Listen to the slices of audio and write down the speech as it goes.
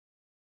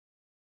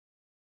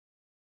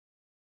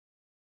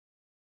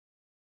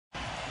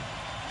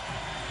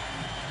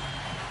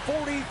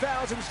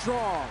40,000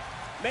 strong,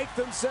 make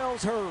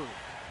themselves heard.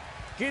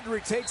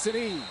 Guidry takes a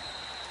knee.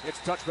 It's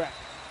touchback.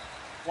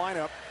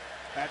 Lineup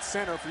at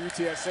center for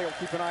UTSA. We'll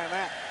keep an eye on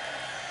that.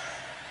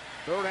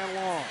 3rd and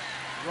long.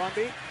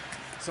 Grundy.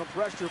 Some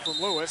pressure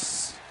from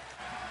Lewis.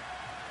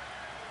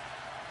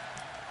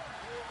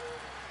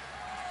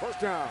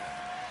 1st down.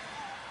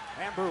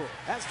 And Brewer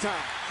has time.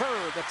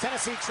 Hurd, the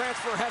Tennessee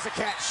transfer, has a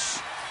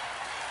catch.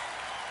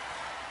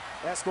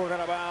 Escorted out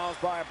of bounds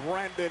by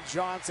Brandon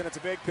Johnson. It's a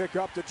big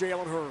pickup to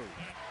Jalen Hurd.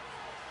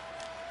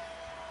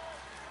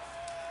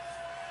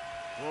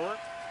 Brewer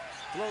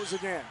throws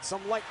again.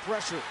 Some light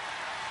pressure.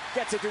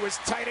 Gets it to his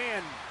tight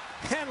end,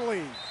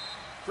 Henley.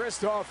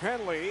 Christoph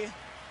Henley.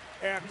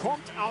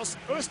 Kommt aus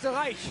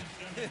Österreich.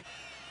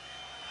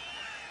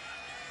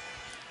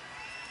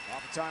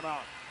 Off the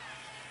timeout.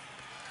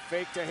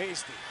 Fake to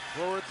Hasty.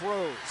 Brewer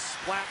throws.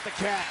 Splat the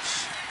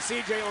catch.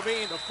 C.J.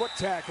 Levine, the foot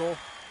tackle.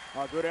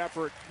 A good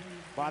effort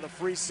by the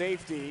free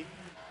safety.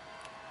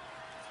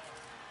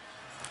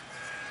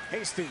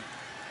 Hasty.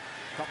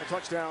 Couple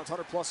touchdowns,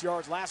 100+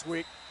 yards last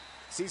week.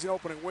 Season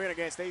opening win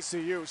against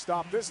ACU.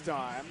 Stopped this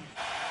time.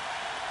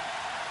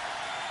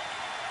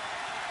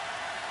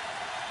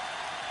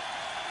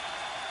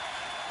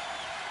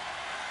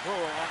 Brewer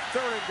on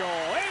 3rd and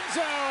goal. End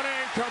zone,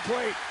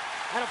 incomplete.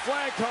 And a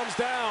flag comes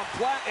down.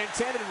 Platt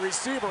intended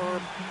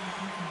receiver.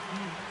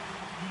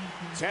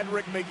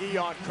 Tedrick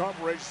McGee on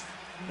coverage.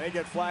 They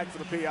get flagged for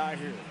the PI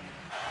here.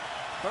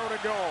 3rd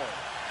and goal.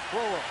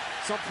 Brewer,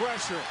 some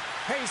pressure.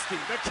 Hasty,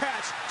 the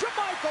catch.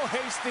 Jermichael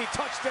Hasty,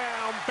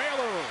 touchdown,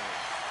 Baylor.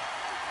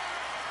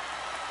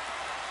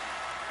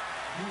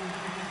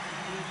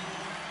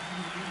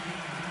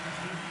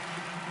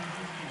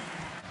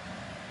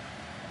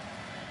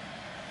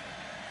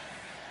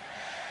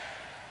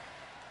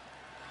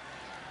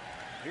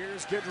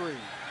 Here's Guidry.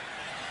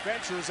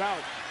 Ventures out.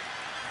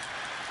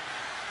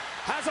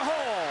 Has a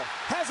hole.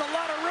 Has a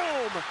lot of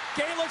room.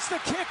 Gaelick's the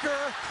kicker.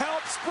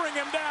 Helps bring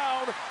him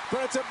down.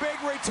 But it's a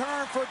big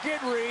return for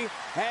Guidry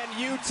and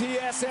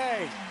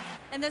UTSA.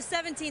 And those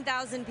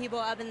 17,000 people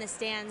up in the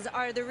stands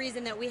are the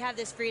reason that we have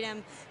this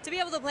freedom to be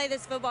able to play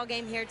this football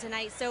game here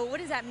tonight. So what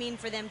does that mean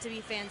for them to be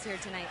fans here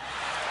tonight?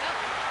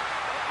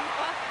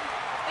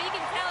 Well, you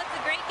can tell it's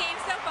a great game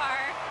so far.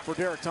 For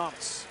Derek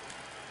Thomas.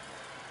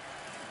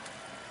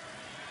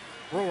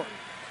 Brewer.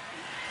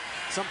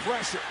 Some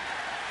pressure.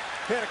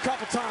 Hit a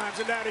couple times,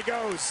 and down he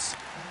goes.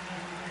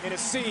 In a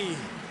sea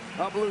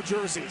of blue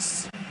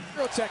jerseys.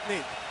 Real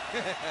technique.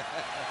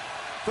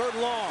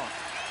 3rd long.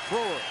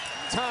 Brewer.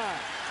 Time.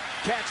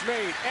 Catch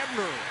made.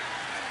 Ebner.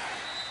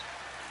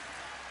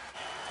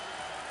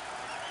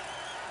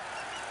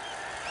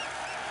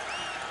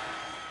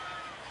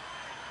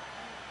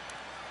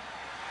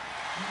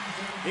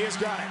 He has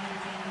got it.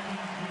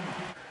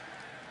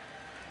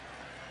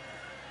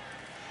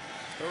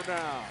 3rd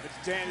down.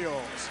 It's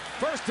Daniels.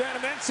 1st down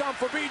and then some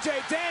for B.J.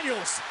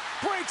 Daniels.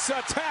 Breaks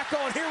a tackle,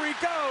 and here he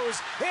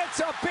goes. It's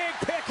a big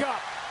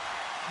pickup.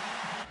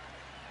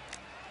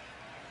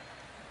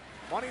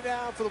 Money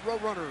down for the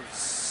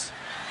Roadrunners.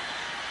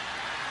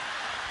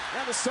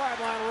 And the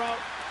sideline route.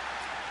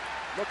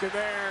 Looking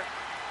there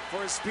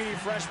for his speedy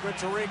freshman,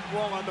 Tariq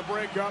Woolen, the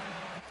breakup.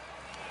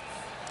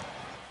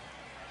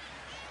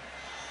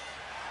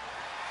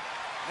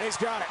 And he's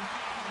got it.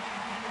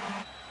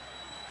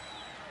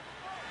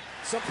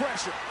 Some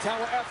pressure.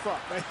 Tawa-Efa,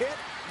 the hit.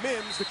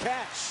 Mims, the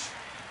catch.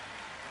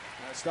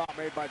 And a stop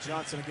made by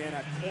Johnson again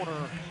at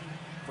corner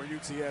for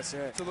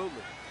UTSA.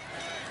 Absolutely.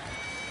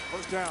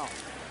 1st down.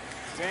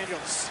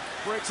 Daniels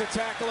breaks a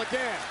tackle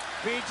again.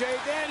 B.J.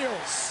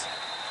 Daniels.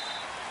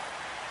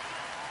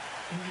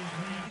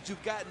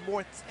 You've gotten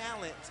more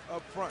talent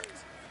up front.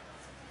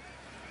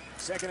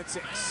 2nd and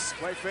 6.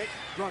 Play fake.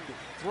 Grundy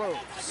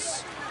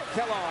throws.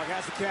 Kellogg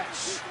has the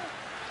catch.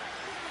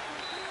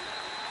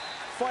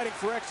 Fighting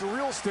for extra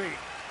real estate.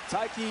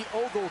 Tyke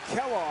Ogle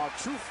Kellogg,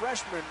 true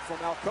freshman from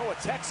Alcoa,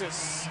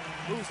 Texas,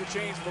 moves the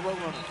chains for the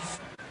Roadrunners.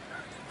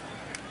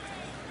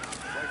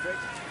 Play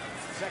fake.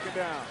 2nd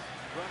down.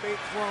 Grundy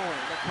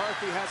throwing.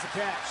 McCarthy has the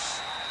catch.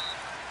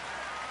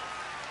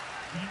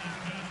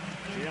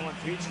 Jalen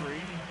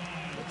Petrie,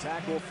 the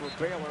tackle for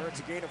Baylor.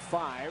 It's a gain of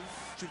 5.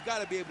 You've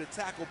got to be able to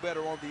tackle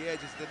better on the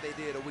edges than they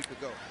did a week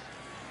ago.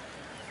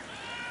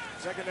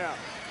 2nd down.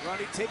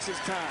 Grundy takes his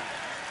time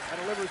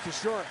and delivers to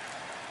short.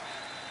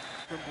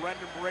 From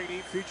Brendan Brady,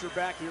 feature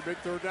back here, big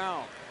 3rd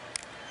down.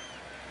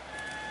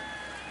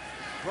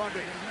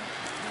 Grundy,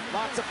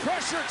 lots of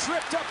pressure,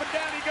 tripped up and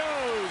down he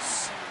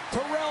goes.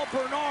 Terrell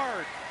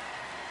Bernard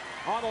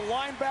on the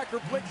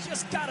linebacker blitz,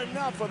 just got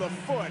enough of the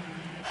foot.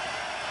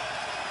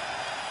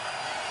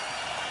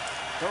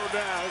 3rd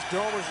down, this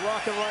dome is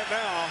rocking right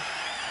now.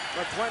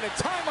 McClendon,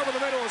 time over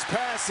the middle, is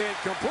pass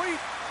incomplete.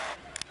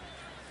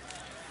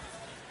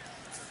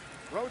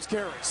 Rhodes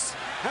carries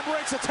and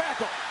breaks a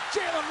tackle.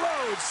 Jalen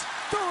Rhodes,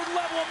 3rd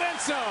level and then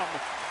some.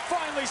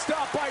 Finally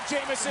stopped by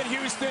Jamison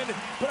Houston,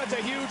 but it's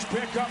a huge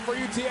pickup for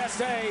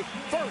UTSA.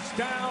 1st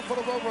down for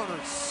the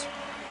Roadrunners.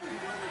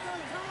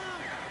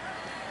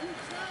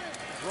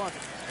 Grundy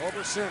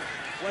over center.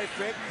 Play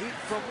fake, heat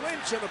from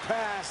Lynch, and the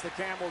pass to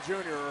Campbell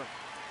Jr.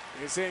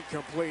 is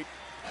incomplete.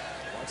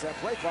 Watch that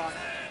play clock.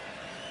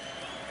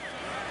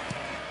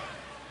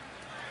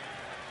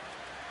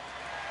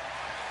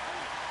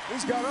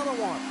 He's got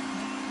another one.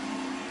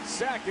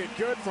 Sackett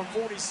good from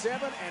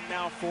 47 and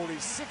now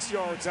 46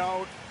 yards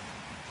out.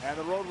 And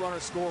the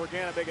Roadrunners score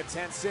again and make it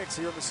 10-6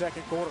 here in the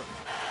second quarter.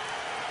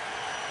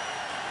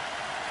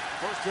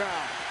 First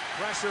down,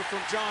 pressure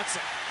from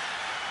Johnson.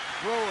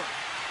 Brewer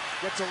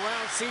gets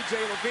around C.J.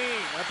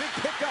 Levine. A big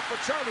pickup for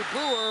Charlie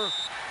Brewer.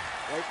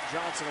 Leighton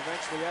Johnson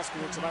eventually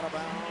escorts him out of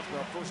bounds.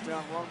 The first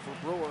down run for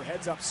Brewer.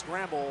 Heads up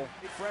scramble.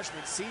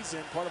 Freshman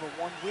season, part of a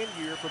one-win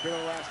year for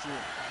Baylor last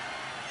year.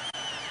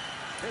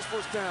 His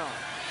first down.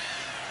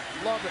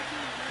 Love it.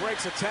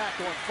 Breaks a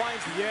tackle and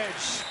finds the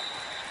edge.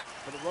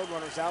 But the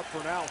Roadrunners out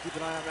for now. Keep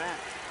an eye on that.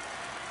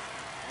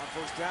 On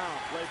first down,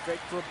 play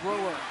fake for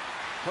Brewer.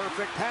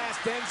 Perfect pass,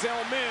 Denzel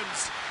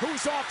Mims,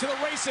 who's off to the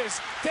races.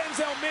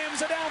 Denzel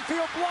Mims, a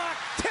downfield block,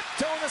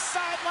 tiptoe on the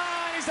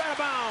sideline, he's out of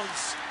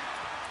bounds.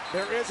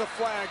 There is a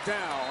flag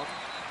down,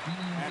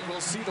 and we'll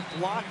see the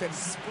block that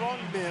sprung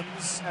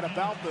Mims at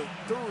about the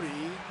 30.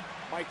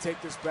 Might take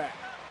this back.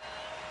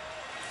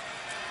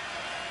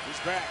 He's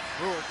back,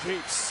 Brewer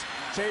keeps.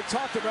 Jay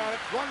talked about it,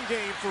 run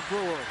game for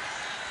Brewer.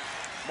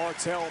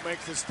 Martell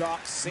makes the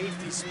stop,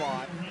 safety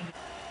spot.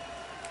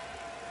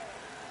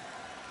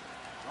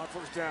 On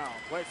first down,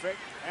 play fake,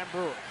 and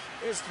Brewer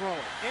is throwing.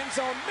 End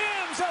zone,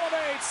 Mims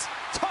elevates,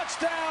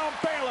 touchdown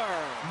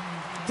Baylor.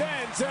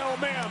 Denzel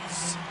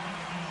Mims.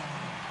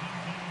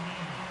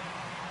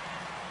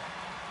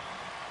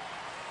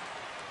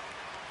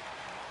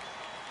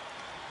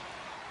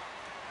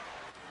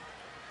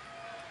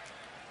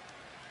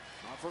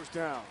 On first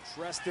down,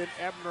 Treston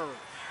Ebner,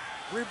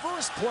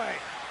 reverse play,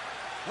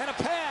 and a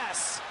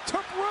pass to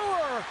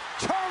Brewer.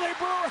 Charlie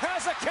Brewer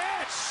has a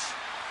catch.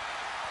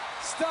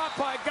 Stopped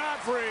by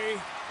Godfrey,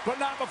 but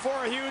not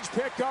before a huge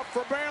pickup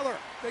for Baylor.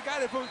 They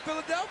got it from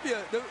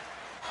Philadelphia. Brewer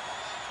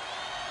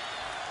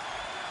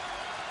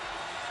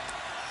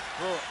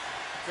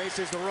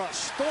faces the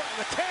rush. Thornton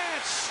the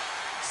catch.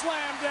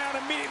 Slammed down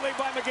immediately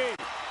by McGee.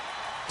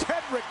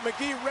 Tedrick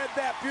McGee read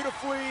that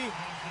beautifully,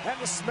 and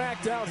the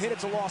smackdown hit.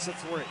 It's a loss of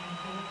 3.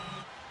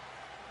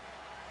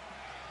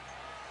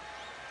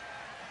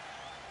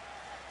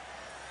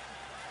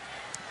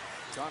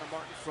 Connor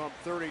Martin from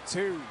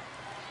 32,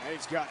 and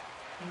he's got it.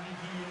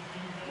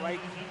 Right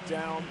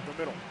down the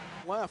middle.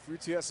 Left,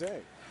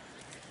 UTSA.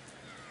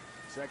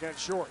 Second and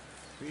short.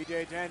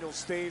 B.J. Daniels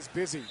stays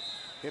busy.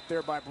 Hit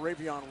there by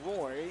Bravion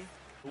Roy.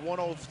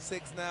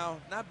 106 now.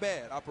 Not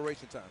bad.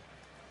 Operation time.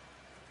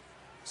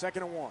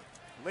 Second and 1.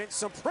 Lynch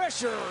some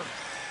pressure.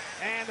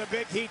 And the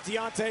big heat,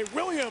 Deontay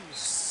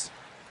Williams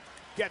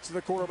gets to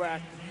the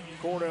quarterback,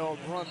 Cordell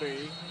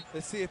Grundy.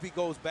 Let's see if he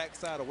goes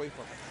backside away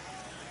from it.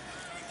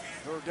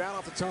 Third down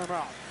off the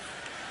timeout.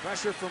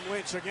 Pressure from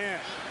Lynch again.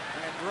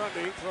 And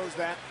Grundy throws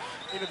that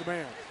into the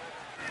man.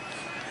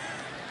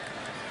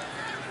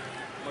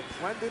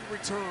 McClendon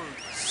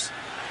returns.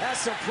 Has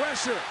some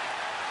pressure.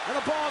 And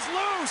the ball's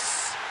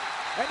loose.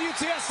 And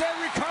UTSA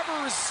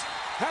recovers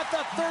at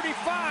the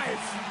 35.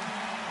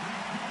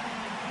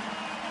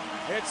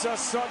 It's a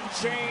sudden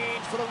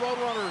change for the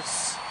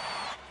Roadrunners.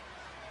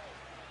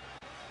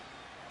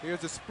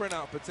 Here's a sprint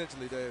out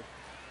potentially, Dave.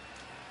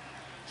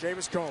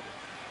 James Coleman.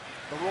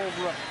 The roll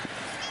right.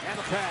 And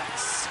the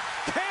pass.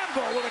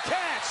 Campbell with a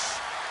catch.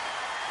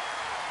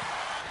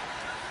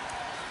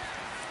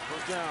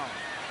 First down.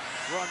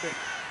 Grundy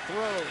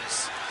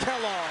throws.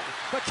 Kellogg,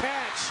 the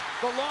catch.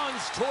 The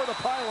lunge toward the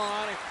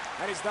pylon.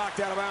 And he's knocked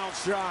out of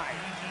bounds shy.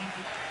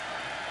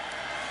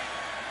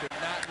 Did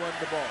not run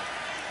the ball.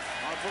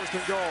 On first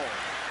and goal.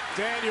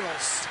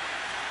 Daniels.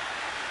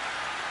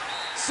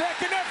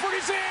 Second effort,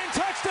 he's in.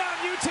 Touchdown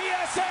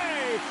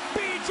UTSA.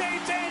 B.J.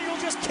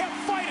 Daniels just kept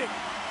fighting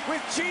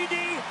with G.D.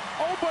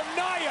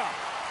 Obanaya.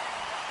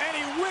 And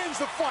he wins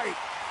the fight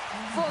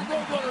for a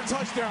Roadrunner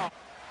touchdown.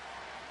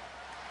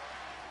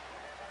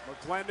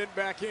 McClendon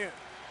back in.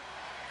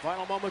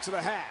 Final moments of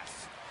the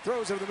half.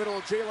 Throws over the middle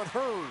of Jalen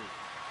Hurd.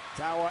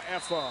 Tawa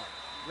Efa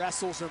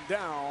wrestles him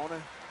down.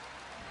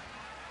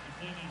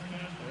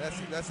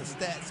 That's a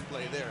stats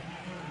play there.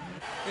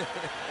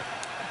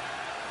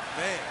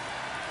 Man.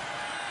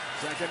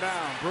 Second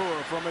down,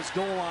 Brewer from his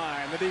goal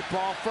line. The deep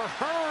ball for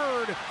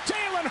Hurd.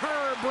 Jalen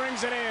Hurd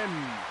brings it in.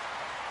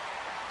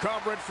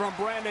 Coverage from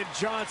Brandon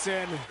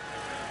Johnson.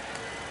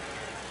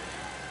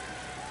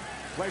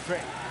 Play fake.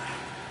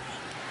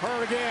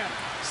 Hurd again.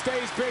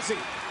 Stays busy.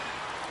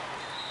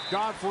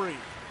 Godfrey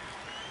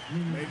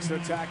makes the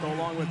tackle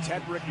along with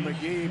Tedrick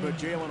McGee, but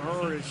Jalen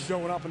Hurd is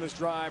showing up in this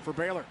drive for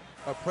Baylor.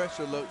 A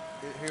pressure look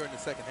here in the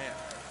second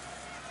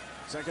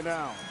half. Second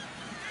down.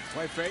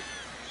 Play fake.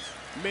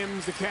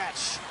 Mims the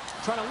catch.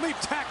 Trying to leap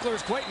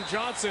tacklers. Clayton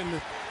Johnson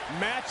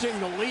matching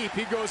the leap.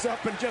 He goes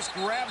up and just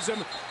grabs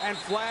him, and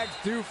flags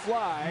do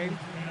fly.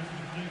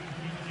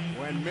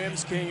 When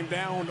Mims came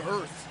down to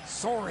earth,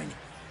 soaring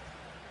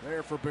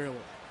there for Baylor.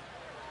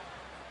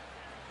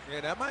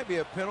 Yeah, that might be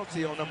a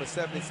penalty on number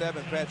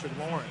 77, Patrick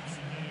Lawrence.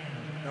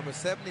 Number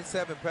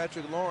 77,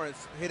 Patrick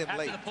Lawrence, hit him After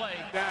late. the play.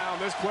 Down,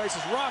 this place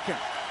is rocking.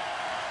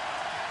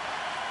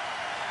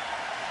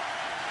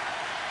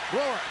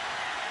 Brewer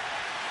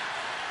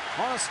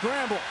on a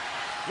scramble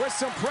with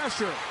some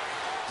pressure.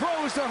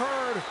 Throws to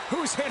Hurd,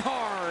 who's hit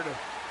hard.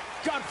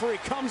 Godfrey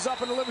comes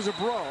up and delivers a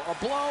blow,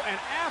 and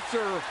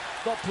after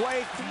the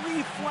play,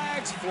 3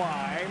 flags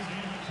fly,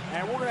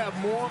 and we're gonna have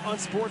more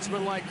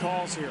unsportsmanlike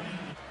calls here.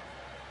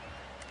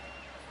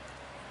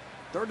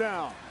 3rd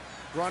down.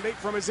 Grundy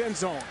from his end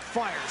zone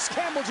fires.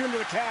 Campbell Jr.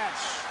 the catch.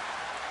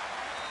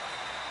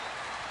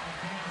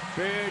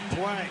 Big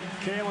play.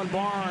 Kalen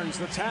Barnes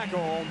the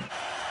tackle.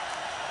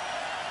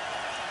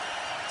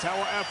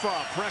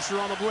 Tawa pressure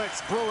on the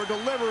blitz. Brewer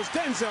delivers.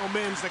 Denzel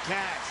Mims the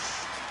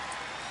catch.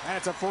 And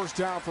it's a 1st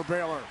down for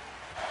Baylor.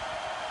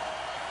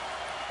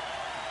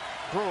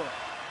 Brewer,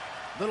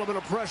 little bit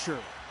of pressure.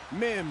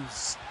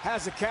 Mims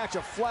has a catch,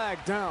 a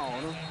flag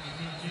down.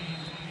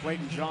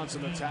 Clayton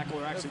Johnson, the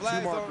tackler, actually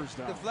 2 markers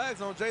down. The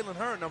flag's on Jalen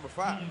Hurd, number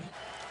 5.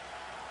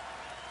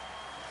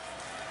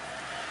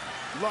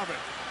 Love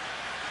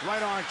it.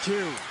 Right on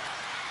cue.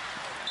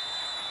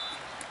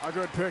 A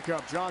good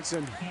pickup.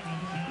 Johnson,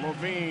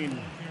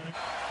 Levine.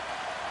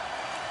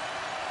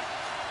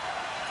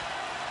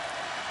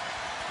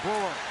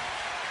 Brewer,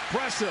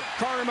 pressure.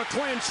 Kari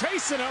McLean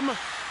chasing him.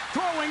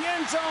 Throwing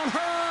end zone.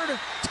 Hurd.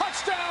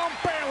 Touchdown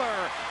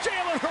Baylor.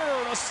 Jalen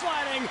Hurd, a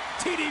sliding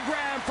TD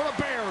grab for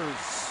the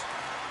Bears.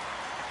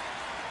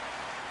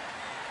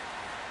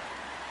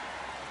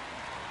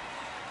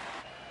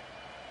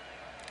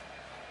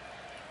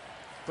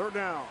 Third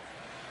down.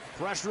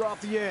 Pressure off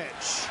the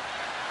edge.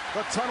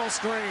 The tunnel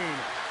screen.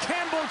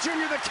 Campbell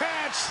Jr. the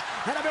catch.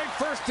 And a big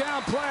 1st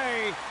down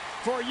play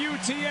for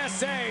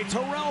UTSA.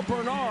 Terrell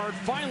Bernard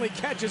finally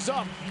catches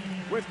up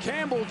with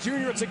Campbell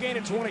Jr. It's a gain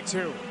of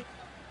 22.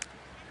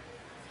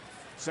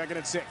 2nd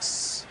and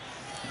 6.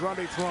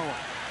 Grundy throwing.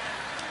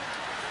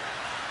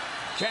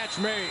 Catch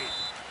made.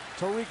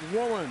 Tariq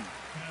Woolen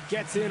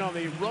gets in on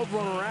the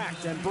Roadrunner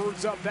act and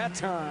birds up that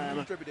time.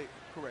 Distributed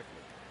correctly.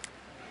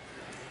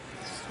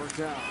 1st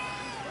down.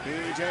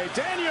 B.J.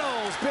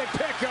 Daniels, big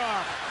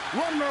pickup.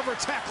 Run over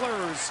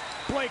tacklers.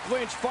 Blake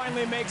Lynch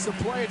finally makes the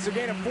play. It's a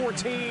gain of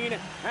 14,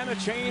 and the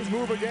chains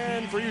move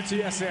again for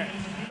UTSA.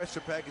 Pressure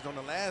package on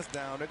the last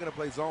down. They're going to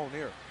play zone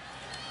here.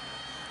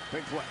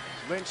 Big play.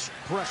 Lynch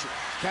pressure.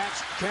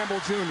 Catch Campbell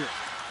Jr.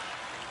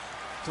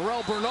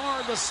 Terrell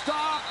Bernard the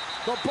stop.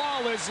 The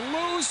ball is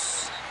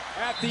loose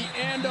at the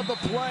end of the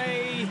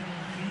play.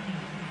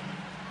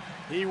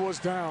 He was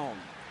down.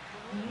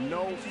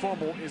 No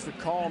fumble is the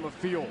call on the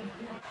field.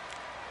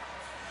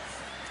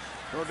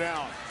 Go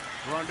down.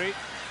 Grundy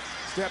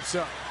steps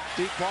up.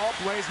 Deep ball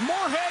plays.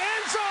 Moorhead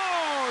end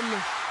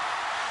zone.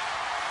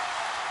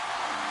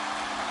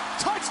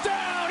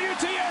 Touchdown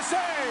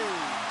UTSA.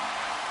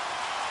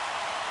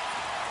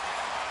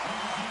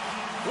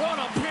 What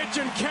a pitch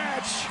and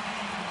catch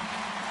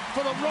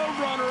for the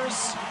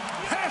Roadrunners.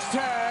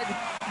 Hashtag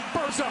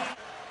Burrs up.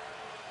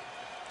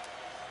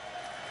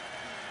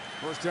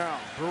 1st down.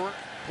 Brewer.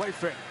 Play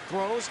fake.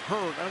 Throws.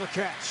 Hurd. Another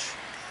catch.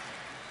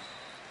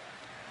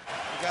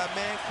 You got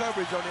man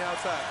coverage on the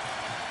outside.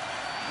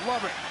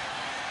 Love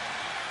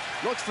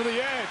it. Looks for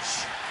the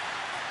edge.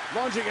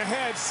 Lunging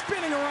ahead.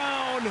 Spinning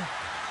around.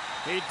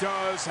 He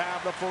does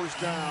have the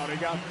 1st down. He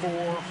got 4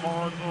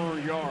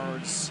 hard-earned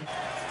yards.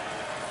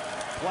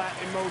 Platt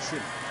in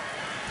motion.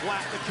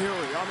 Platt the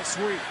carry on the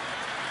sweep.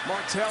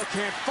 Martell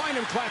can't find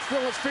him. Platt still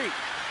on his feet.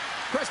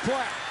 Chris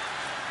Platt.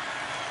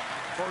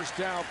 1st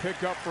down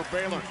pickup for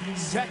Baylor.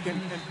 2nd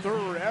and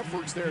 3rd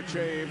efforts there,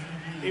 Chave.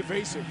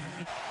 Evasive.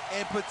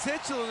 And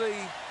potentially,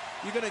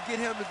 you're going to get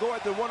him to go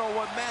at the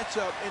one-on-one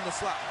matchup in the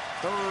slot.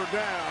 3rd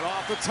down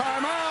off the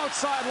timeout.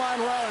 Sideline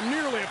route.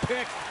 Nearly a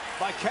pick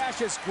by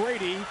Cassius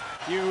Grady.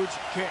 Huge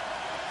kick.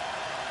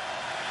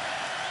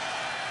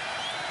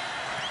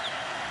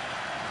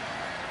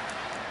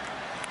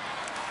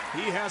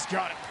 He has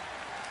got it.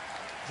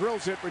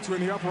 Drills it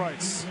between the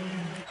uprights.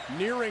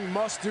 Nearing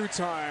must-do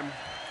time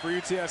for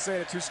UTSA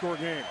in a 2-score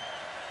game.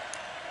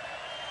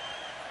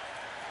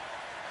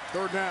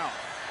 3rd down.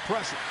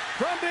 Pressure.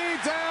 Grundy,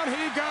 down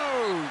he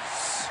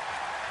goes.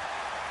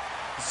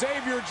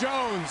 Xavier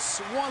Jones,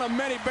 one of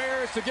many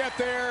Bears to get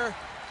there.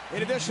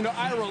 In addition to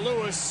Ira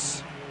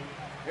Lewis,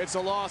 it's a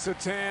loss of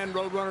 10.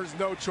 Roadrunners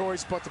no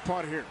choice but to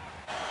punt here.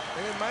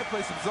 They might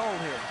play some zone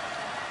here.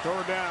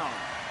 3rd down.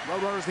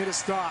 Roadrunners need a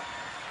stop.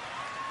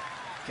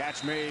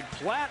 Catch made.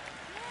 Platt.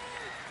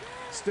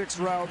 Sticks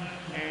route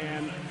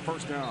and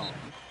 1st down.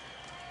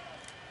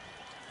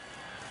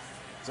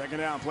 2nd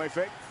down. Play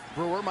fake.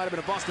 Brewer might have been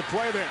a busted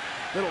play there.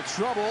 Little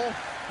trouble.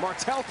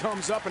 Martell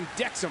comes up and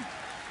decks him.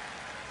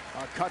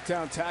 A cut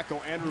down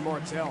tackle. Andrew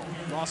Martell.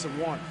 Loss of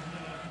 1.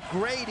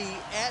 Grady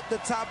at the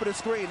top of the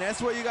screen.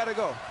 That's where you got to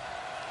go.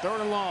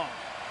 3rd and long.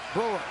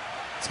 Brewer.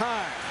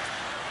 Time.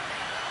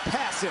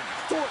 Passing.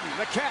 Thornton.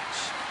 The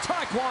catch.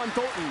 Tyquan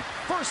Thornton.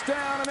 1st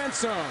down and then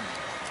some.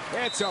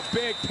 It's a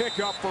big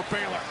pickup for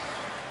Baylor.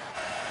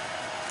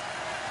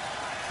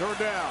 3rd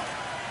down.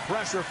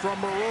 Pressure from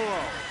Marullo.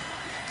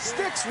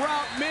 Sticks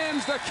route.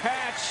 Mims the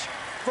catch.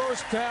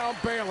 First down,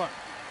 Baylor.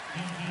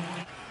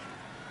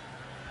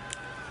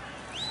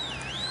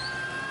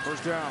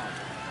 First down.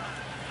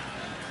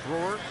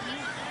 Brewer.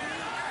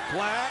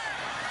 Black.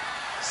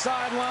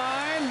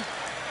 Sideline.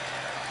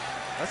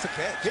 That's a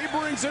catch. He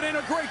brings it in,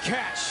 a great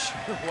catch.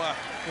 Wow.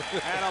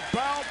 At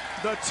about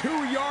the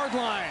 2-yard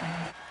line.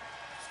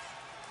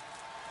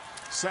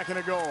 Second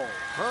and goal.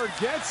 Hurd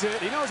gets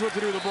it. He knows what to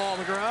do with the ball on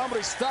the ground, but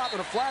he's stopped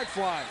and a flag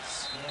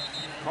flies.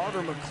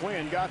 Carter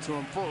McClin got to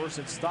him first.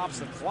 It stops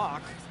the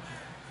clock.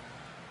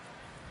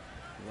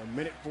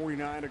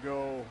 1:49 to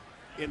go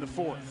in the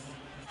fourth.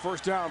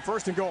 First down,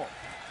 first and goal.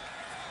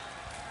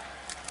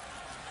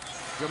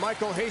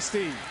 DeMichael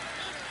Hasty.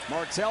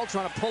 Martell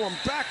trying to pull him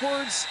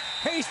backwards.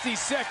 Hasty's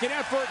second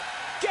effort.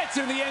 Gets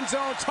in the end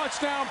zone.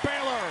 Touchdown,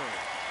 Baylor.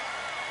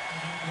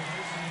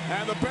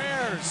 And the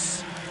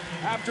Bears,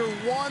 after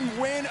one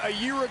win a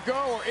year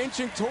ago, are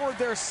inching toward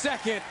their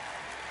second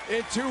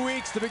in 2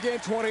 weeks to begin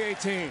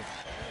 2018.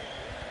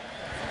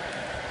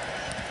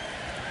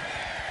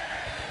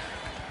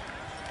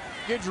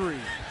 Guidry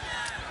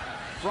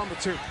from the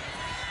 2.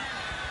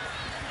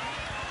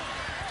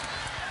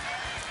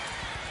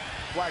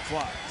 Flag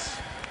flies.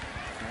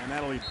 And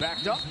that'll be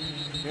backed up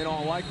in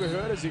all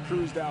likelihood as he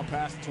cruised down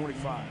past the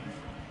 25.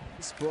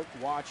 Facebook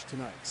watch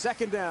tonight.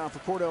 Second down for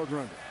Cordell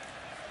Grundy.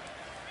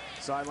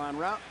 Sideline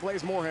route.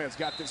 Blaze Moorhead's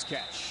got this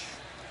catch.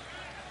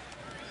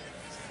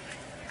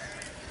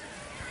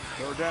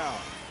 Third down.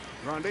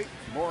 Grundy.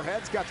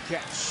 Moorhead's got the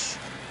catch.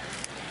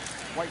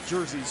 White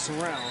jerseys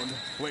surround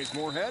Blaze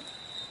Moorhead.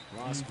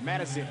 Ross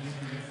Madison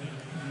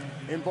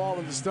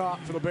involved in the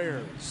stop for the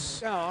Bears.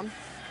 Down.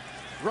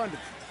 Grundy.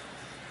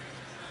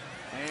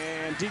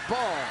 And deep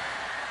ball.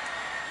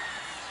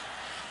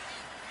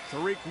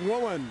 Tariq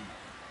Woolen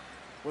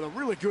with a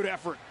really good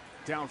effort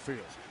downfield.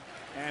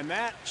 And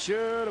that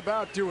should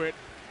about do it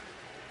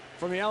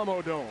from the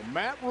Alamo Dome.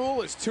 Matt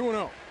Rule is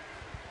 2-0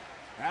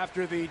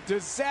 after the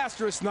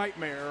disastrous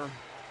nightmare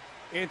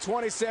in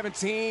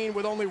 2017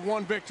 with only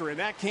one victory. And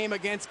that came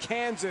against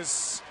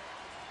Kansas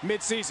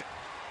midseason.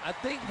 I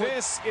think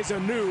this is a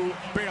new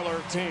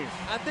Baylor team.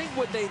 I think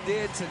what they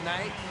did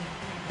tonight,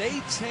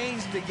 they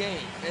changed the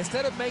game.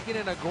 Instead of making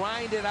it a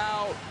grind it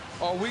out,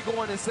 or we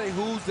going to say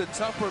who's the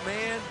tougher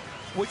man,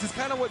 which is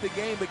kind of what the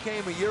game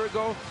became a year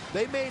ago,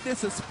 they made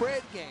this a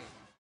spread game.